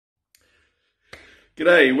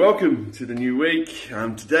G'day, welcome to the new week.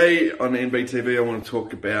 Today on NBTV I want to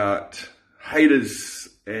talk about haters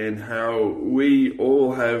and how we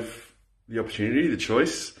all have the opportunity, the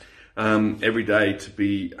choice, every day to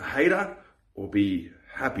be a hater or be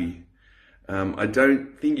happy. I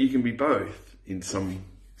don't think you can be both in some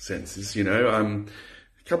senses, A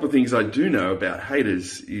couple of things I do know about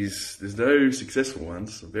haters is there's no successful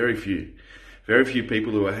ones, very few. Very few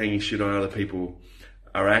people who are hanging shit on other people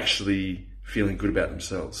are actually feeling good about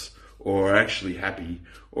themselves, or are actually happy,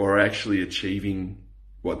 or are actually achieving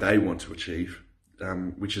what they want to achieve,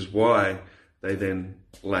 which is why they then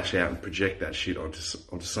lash out and project that shit onto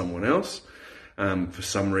someone else. For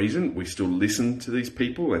some reason, we still listen to these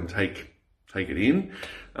people and take it in.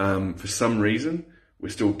 For some reason, we're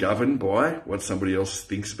still governed by what somebody else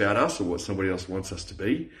thinks about us or what somebody else wants us to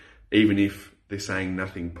be, even if they're saying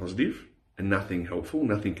nothing positive and nothing helpful,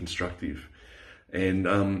 nothing constructive. And,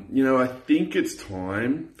 I think it's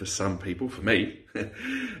time for some people, for me,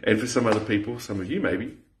 and for some other people, some of you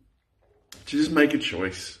maybe, to just make a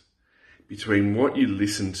choice between what you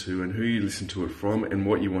listen to and who you listen to it from and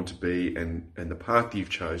what you want to be and the path you've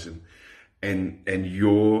chosen and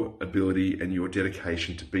your ability and your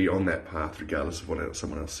dedication to be on that path regardless of what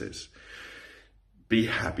someone else says. Be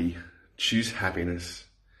happy. Choose happiness.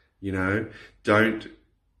 Don't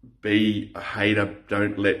be a hater.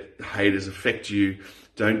 Don't let haters affect you.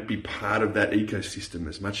 Don't be part of that ecosystem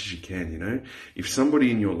as much as you can, If somebody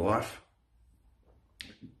in your life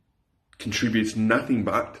contributes nothing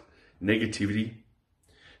but negativity,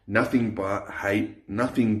 nothing but hate,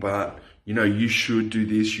 nothing but, you should do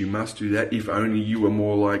this, you must do that, if only you were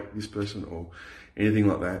more like this person or anything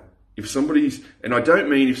like that. And I don't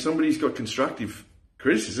mean if somebody's got constructive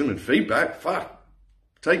criticism and feedback,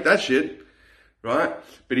 take that shit. Right?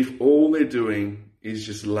 But if all they're doing is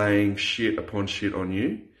just laying shit upon shit on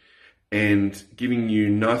you and giving you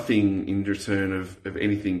nothing in return of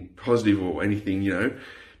anything positive or anything,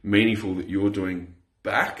 meaningful that you're doing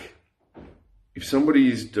back, if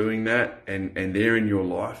somebody is doing that and they're in your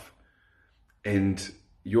life and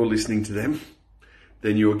you're listening to them,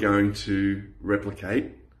 then you're going to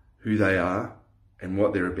replicate who they are and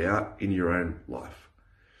what they're about in your own life.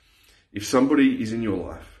 If somebody is in your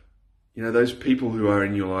life, those people who are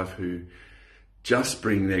in your life who just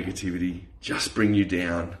bring negativity, just bring you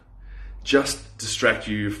down, just distract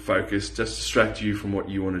you focus, just distract you from what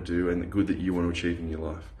you want to do and the good that you want to achieve in your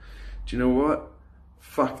life. Do you know what?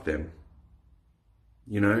 Fuck them.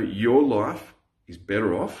 Your life is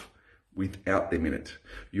better off without them in it.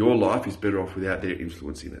 Your life is better off without their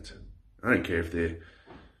influence in it. I don't care if they're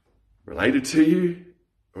related to you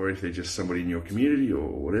or if they're just somebody in your community or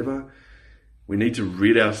whatever. We need to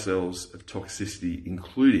rid ourselves of toxicity,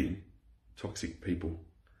 including toxic people,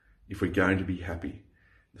 if we're going to be happy.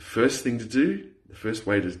 The first thing to do, the first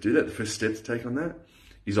way to do that, the first step to take on that,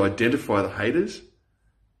 is identify the haters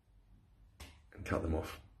and cut them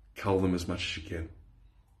off. Cull them as much as you can.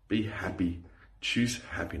 Be happy. Choose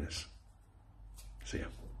happiness. See ya.